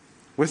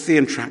 with the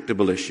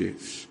intractable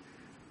issues,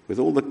 with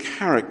all the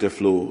character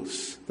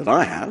flaws that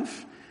I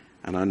have,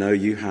 and I know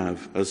you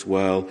have as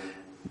well.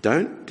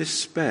 Don't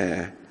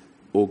despair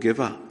or give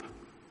up.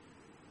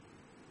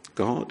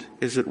 God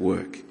is at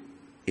work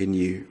in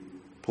you.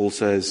 Paul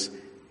says,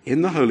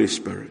 in the Holy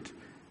Spirit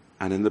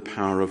and in the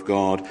power of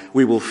God,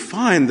 we will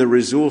find the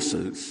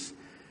resources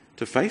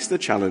to face the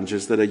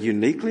challenges that are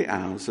uniquely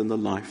ours in the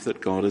life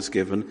that God has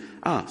given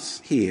us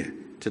here,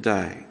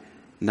 today,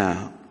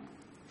 now.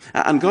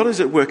 And God is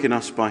at work in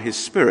us by his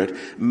Spirit,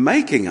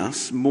 making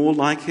us more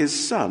like his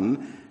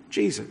Son,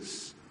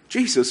 Jesus.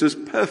 Jesus is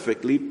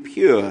perfectly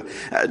pure.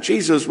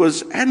 Jesus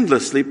was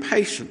endlessly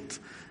patient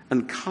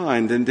and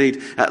kind.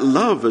 Indeed,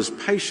 love as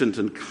patient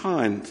and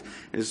kind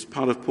is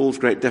part of Paul's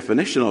great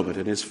definition of it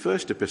in his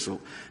first epistle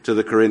to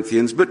the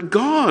Corinthians. But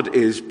God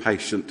is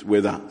patient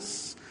with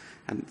us.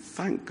 And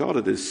thank God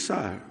it is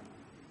so.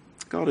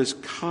 God is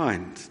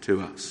kind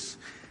to us,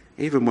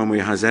 even when we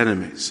are his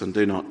enemies and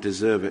do not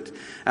deserve it.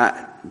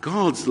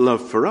 God's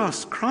love for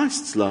us,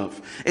 Christ's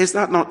love, is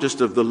that not just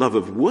of the love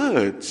of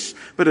words,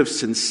 but of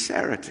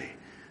sincerity,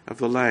 of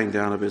the laying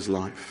down of his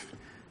life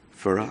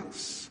for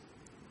us.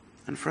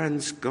 And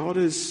friends, God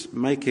is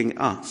making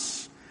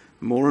us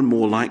more and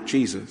more like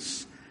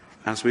Jesus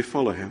as we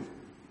follow him.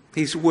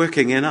 He's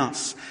working in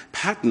us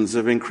patterns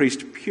of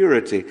increased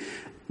purity,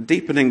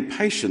 deepening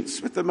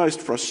patience with the most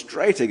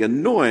frustrating,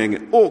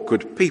 annoying,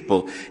 awkward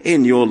people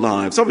in your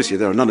lives. Obviously,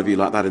 there are none of you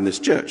like that in this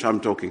church. I'm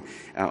talking,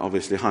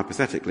 obviously,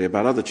 hypothetically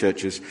about other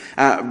churches.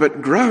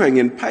 But growing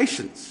in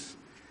patience,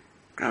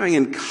 growing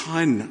in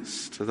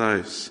kindness to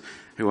those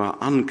who are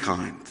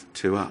unkind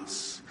to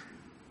us,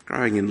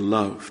 growing in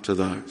love to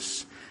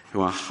those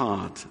who are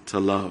hard to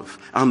love,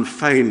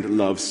 unfeigned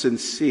love,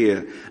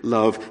 sincere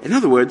love. In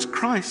other words,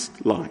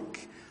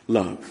 Christ-like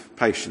love,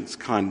 patience,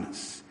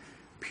 kindness,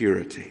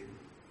 purity.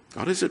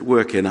 God is at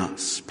work in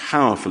us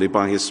powerfully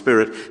by his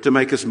Spirit to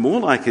make us more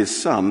like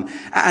his Son,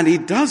 and he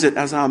does it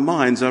as our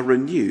minds are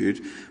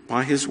renewed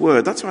by his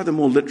word. That's why the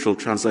more literal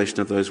translation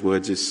of those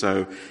words is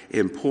so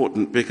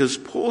important, because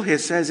Paul here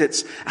says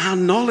it's our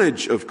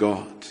knowledge of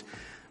God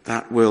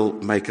that will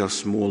make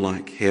us more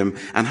like him.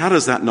 And how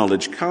does that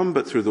knowledge come?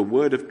 But through the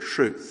word of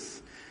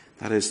truth.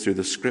 That is through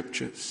the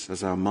scriptures,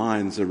 as our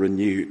minds are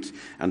renewed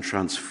and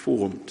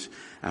transformed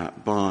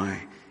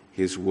by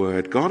his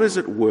word. God is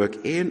at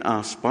work in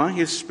us by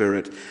his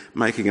Spirit,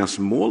 making us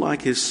more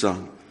like his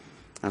Son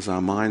as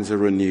our minds are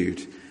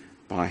renewed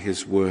by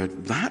his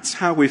word. That's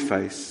how we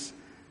face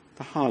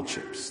the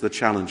hardships, the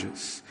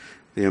challenges,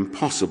 the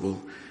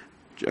impossible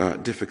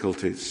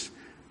difficulties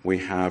we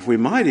have. We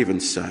might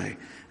even say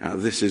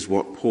this is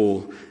what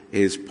Paul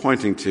is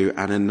pointing to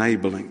and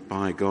enabling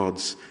by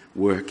God's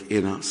work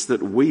in us,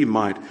 that we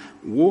might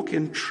walk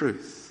in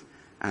truth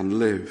and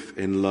live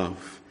in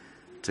love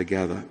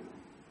together.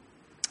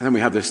 And then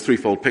we have this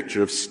threefold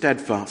picture of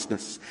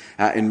steadfastness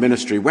in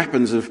ministry,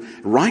 weapons of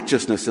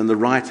righteousness in the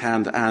right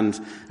hand and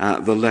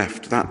the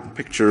left. That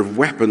picture of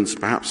weapons,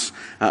 perhaps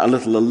a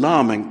little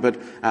alarming, but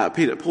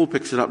Paul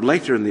picks it up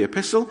later in the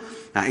epistle.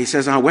 He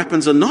says our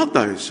weapons are not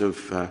those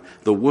of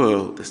the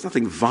world. There's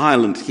nothing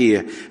violent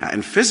here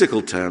in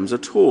physical terms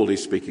at all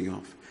he's speaking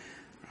of.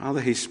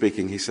 Rather, he's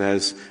speaking, he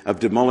says,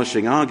 of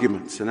demolishing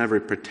arguments and every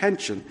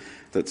pretension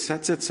that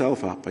sets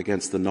itself up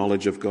against the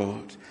knowledge of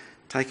God,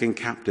 taking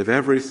captive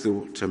every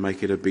thought to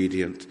make it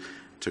obedient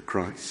to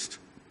Christ.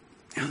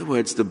 In other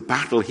words, the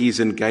battle he's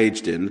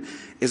engaged in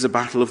is a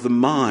battle of the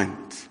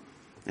mind.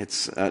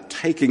 It's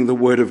taking the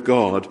word of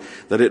God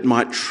that it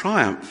might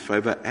triumph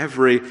over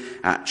every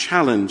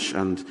challenge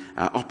and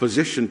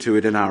opposition to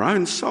it in our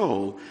own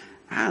soul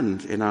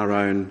and in our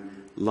own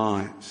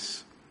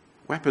lives.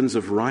 Weapons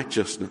of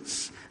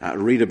righteousness.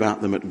 Read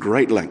about them at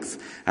great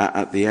length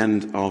at the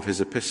end of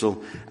his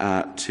epistle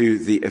to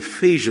the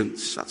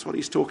Ephesians. That's what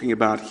he's talking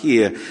about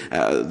here.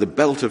 The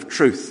belt of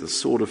truth, the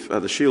sword of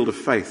the shield of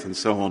faith, and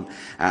so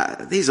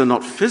on. These are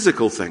not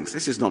physical things.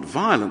 This is not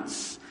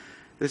violence.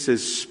 This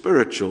is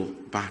spiritual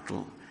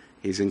battle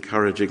he's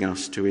encouraging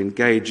us to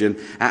engage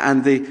in.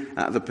 And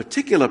the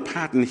particular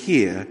pattern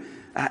here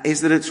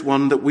is that it's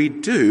one that we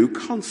do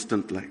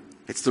constantly.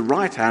 It's the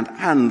right hand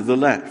and the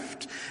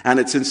left. And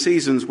it's in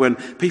seasons when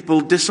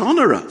people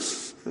dishonor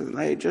us.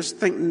 They just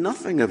think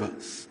nothing of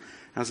us,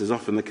 as is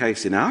often the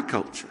case in our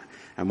culture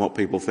and what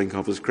people think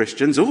of as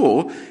Christians.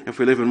 Or if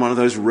we live in one of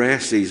those rare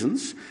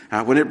seasons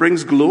when it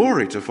brings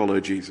glory to follow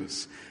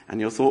Jesus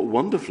and you're thought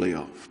wonderfully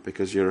of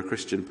because you're a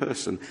Christian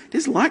person. It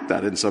is like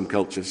that in some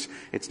cultures.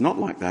 It's not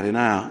like that in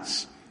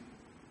ours.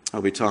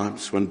 There'll be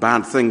times when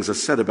bad things are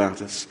said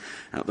about us.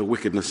 The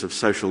wickedness of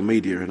social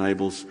media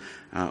enables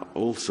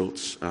all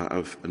sorts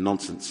of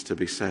nonsense to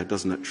be said,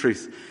 doesn't it?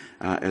 Truth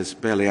is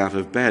barely out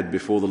of bed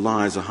before the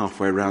lies are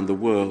halfway around the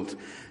world.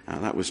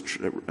 That was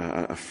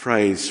a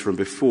phrase from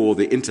before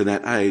the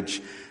internet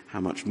age,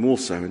 how much more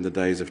so in the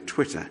days of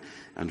Twitter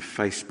and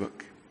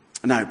Facebook.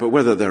 Now, but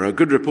whether there are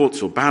good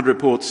reports or bad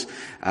reports,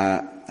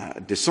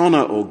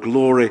 dishonor or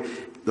glory,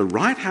 the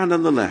right hand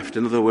and the left,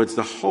 in other words,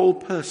 the whole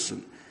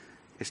person,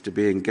 is to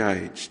be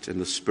engaged in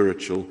the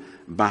spiritual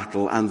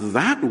battle, and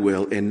that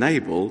will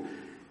enable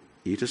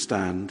you to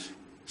stand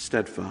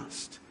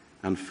steadfast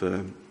and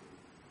firm.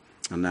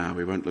 And now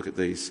we won't look at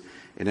these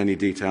in any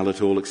detail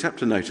at all, except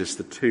to notice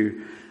the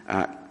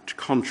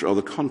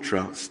the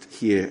contrast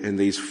here in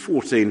these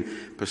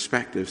 14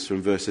 perspectives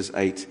from verses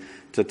 8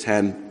 to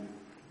 10.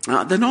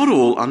 They're not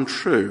all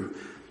untrue,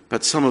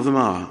 but some of them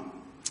are.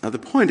 Now, the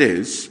point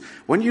is,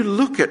 when you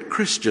look at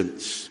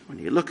Christians, when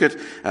you look at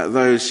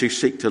those who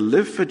seek to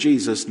live for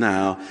Jesus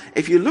now,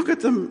 if you look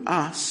at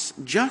us,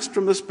 just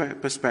from the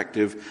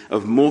perspective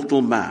of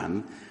mortal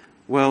man,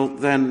 well,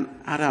 then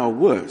at our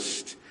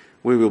worst,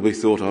 we will be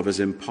thought of as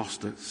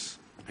impostors.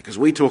 Because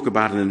we talk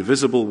about an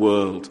invisible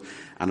world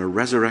and a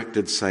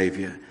resurrected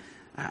Saviour.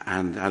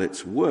 And at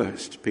its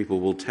worst,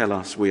 people will tell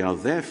us we are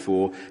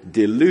therefore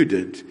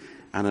deluded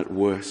and at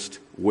worst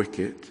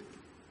wicked.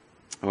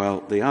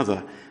 Well, the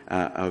other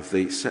of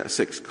the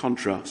 6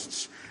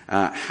 contrasts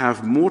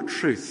have more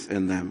truth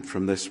in them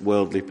from this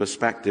worldly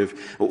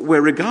perspective. We're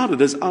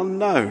regarded as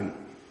unknown.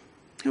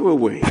 Who are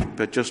we?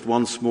 But just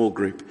one small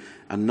group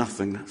and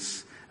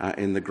nothingness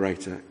in the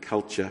greater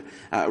culture.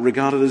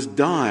 Regarded as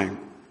dying.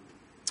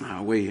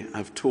 We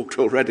have talked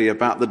already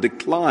about the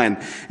decline.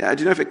 Do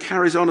you know, if it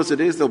carries on as it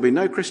is, there'll be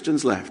no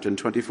Christians left in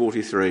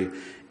 2043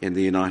 in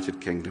the United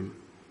Kingdom.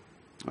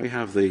 We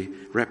have the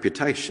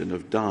reputation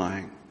of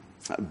dying.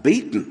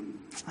 Beaten.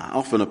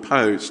 Often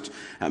opposed,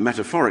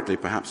 metaphorically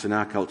perhaps in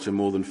our culture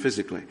more than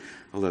physically,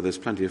 although there's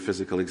plenty of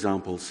physical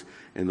examples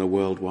in the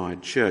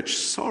worldwide church.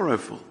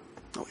 Sorrowful.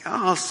 We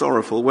are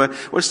sorrowful.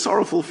 We're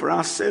sorrowful for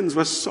our sins.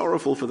 We're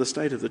sorrowful for the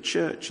state of the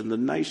church and the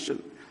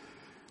nation.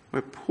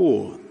 We're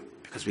poor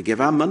because we give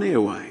our money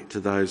away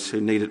to those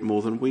who need it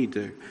more than we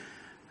do.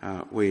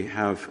 We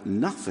have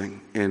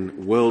nothing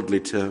in worldly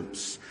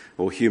terms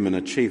or human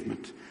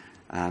achievement.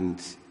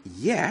 And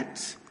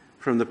yet,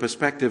 from the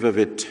perspective of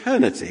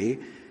eternity,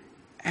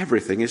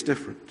 everything is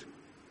different.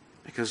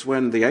 Because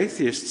when the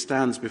atheist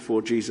stands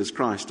before Jesus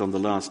Christ on the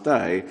last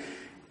day,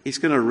 he's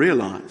going to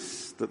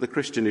realize that the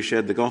Christian who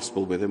shared the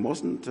gospel with him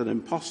wasn't an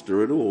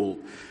impostor at all,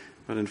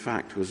 but in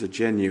fact was a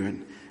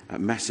genuine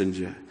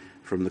messenger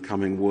from the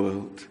coming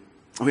world.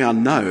 We are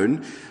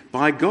known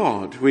by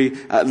God. We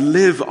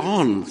live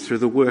on through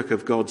the work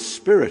of God's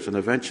Spirit and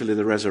eventually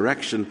the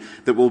resurrection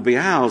that will be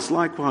ours.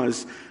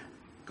 Likewise,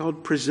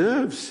 God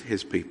preserves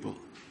his people,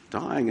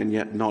 dying and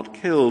yet not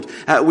killed.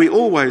 We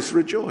always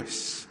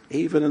rejoice,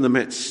 even in the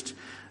midst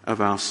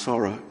of our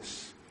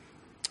sorrows.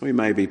 We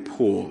may be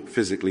poor,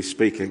 physically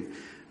speaking,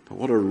 but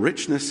what a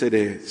richness it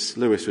is.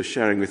 Lewis was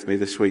sharing with me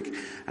this week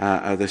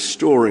the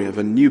story of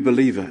a new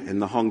believer in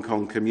the Hong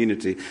Kong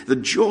community. The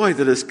joy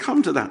that has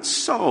come to that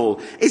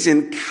soul is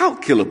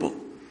incalculable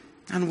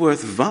and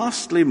worth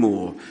vastly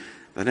more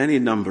than any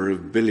number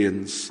of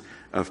billions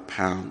of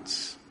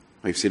pounds.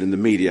 We've seen in the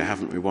media,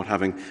 haven't we, what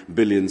having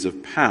billions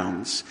of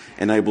pounds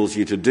enables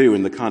you to do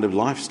in the kind of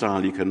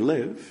lifestyle you can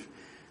live.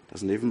 It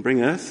doesn't even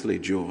bring earthly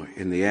joy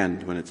in the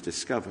end when it's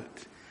discovered.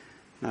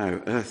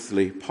 No,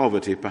 earthly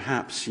poverty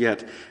perhaps,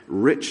 yet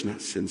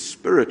richness in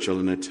spiritual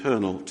and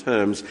eternal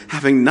terms.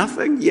 Having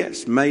nothing,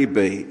 yes,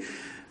 maybe,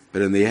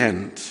 but in the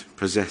end,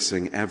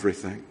 possessing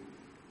everything.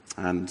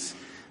 And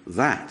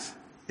that,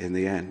 in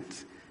the end,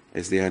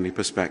 is the only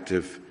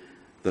perspective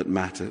that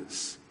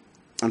matters.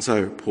 And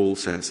so Paul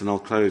says, and I'll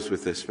close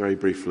with this very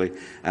briefly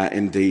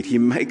indeed, he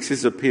makes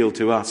his appeal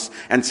to us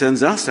and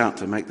sends us out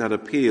to make that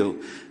appeal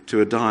to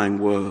a dying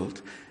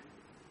world.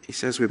 He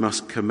says we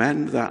must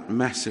commend that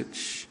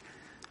message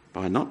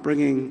by not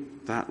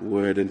bringing that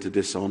word into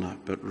dishonor,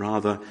 but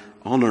rather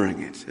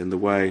honoring it in the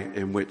way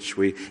in which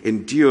we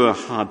endure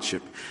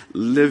hardship,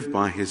 live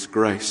by his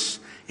grace,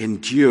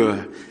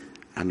 endure,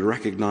 and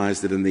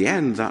recognize that in the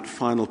end, that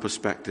final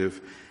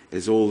perspective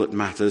is all that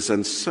matters.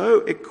 And so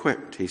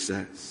equipped, he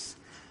says,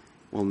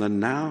 well, then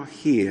now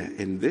here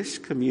in this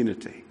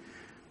community,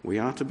 we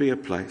are to be a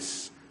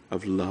place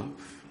of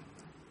love.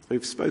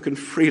 We've spoken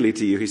freely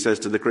to you, he says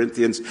to the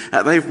Corinthians.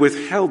 They've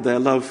withheld their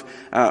love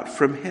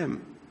from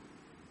him.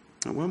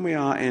 And when we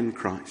are in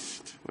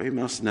Christ, we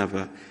must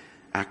never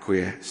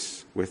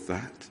acquiesce with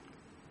that.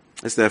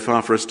 Is there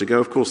far for us to go?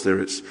 Of course there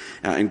is.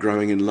 In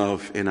growing in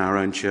love in our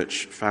own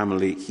church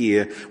family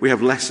here, we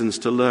have lessons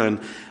to learn,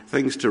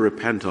 things to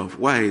repent of,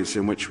 ways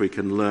in which we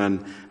can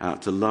learn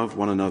to love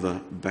one another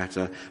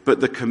better.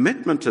 But the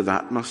commitment to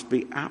that must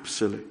be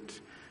absolute.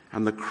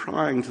 And the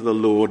crying to the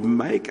Lord,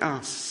 make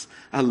us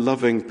a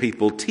loving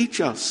people. Teach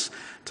us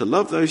to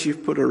love those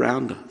you've put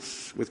around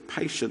us with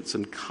patience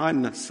and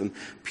kindness and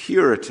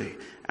purity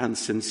and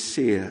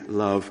sincere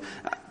love.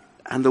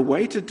 And the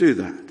way to do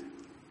that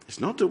is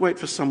not to wait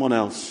for someone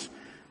else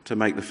to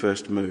make the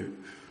first move.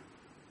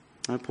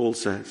 Now, Paul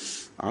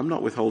says, I'm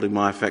not withholding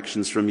my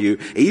affections from you,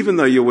 even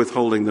though you're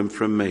withholding them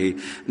from me.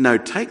 No,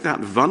 take that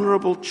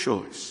vulnerable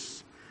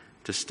choice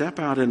to step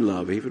out in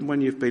love, even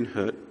when you've been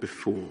hurt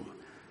before,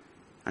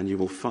 and you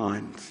will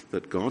find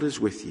that God is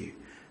with you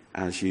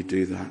as you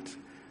do that.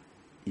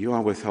 You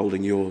are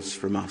withholding yours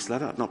from us.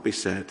 Let that not be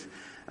said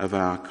of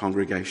our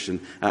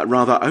congregation.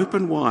 Rather,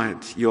 open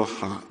wide your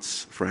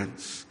hearts,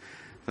 friends,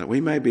 that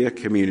we may be a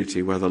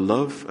community where the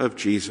love of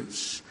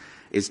Jesus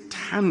is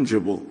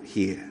tangible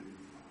here,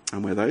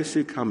 and where those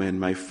who come in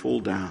may fall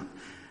down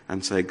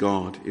and say,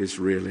 God is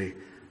really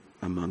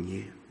among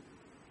you.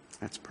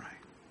 Let's pray.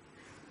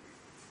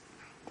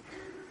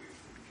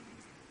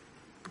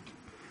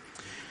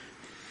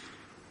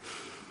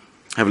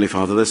 Heavenly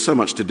Father, there's so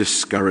much to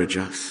discourage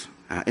us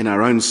in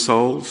our own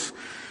souls,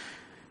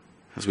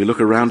 As we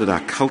look around at our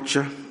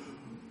culture,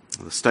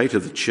 the state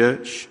of the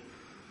church,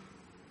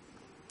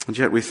 and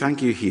yet we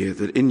thank you here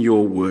that in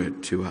your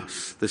word to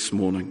us this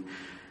morning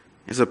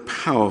is a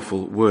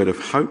powerful word of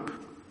hope,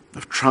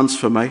 of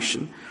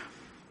transformation,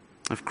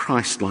 of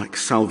Christ-like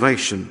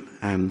salvation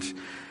and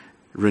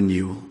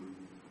renewal.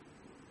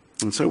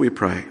 And so we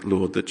pray,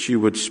 Lord, that you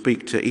would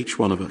speak to each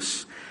one of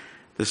us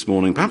this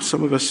morning. Perhaps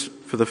some of us,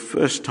 for the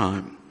first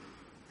time,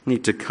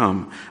 need to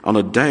come on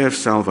a day of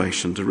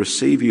salvation to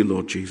receive you,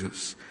 Lord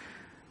Jesus,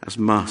 as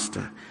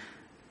Master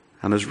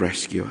and as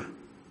Rescuer.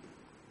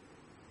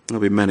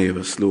 There'll be many of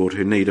us, Lord,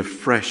 who need a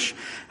fresh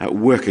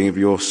working of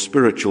your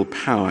spiritual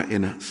power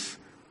in us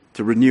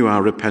to renew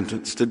our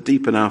repentance, to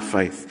deepen our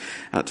faith,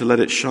 to let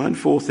it shine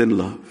forth in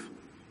love.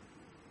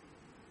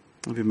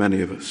 There'll be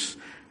many of us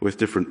with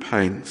different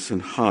pains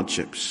and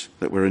hardships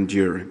that we're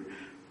enduring.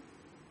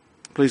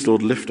 Please,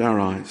 Lord, lift our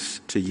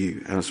eyes to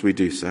you as we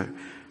do so,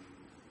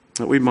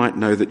 that we might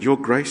know that your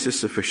grace is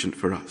sufficient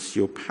for us,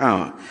 your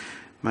power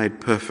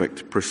made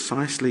perfect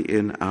precisely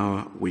in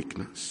our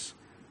weakness.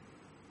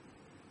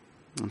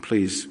 And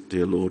please,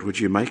 dear Lord, would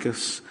you make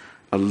us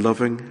a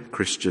loving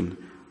Christian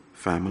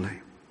family,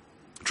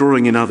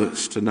 drawing in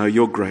others to know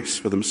your grace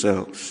for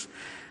themselves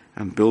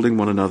and building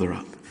one another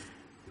up.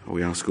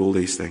 We ask all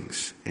these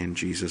things in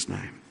Jesus'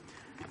 name.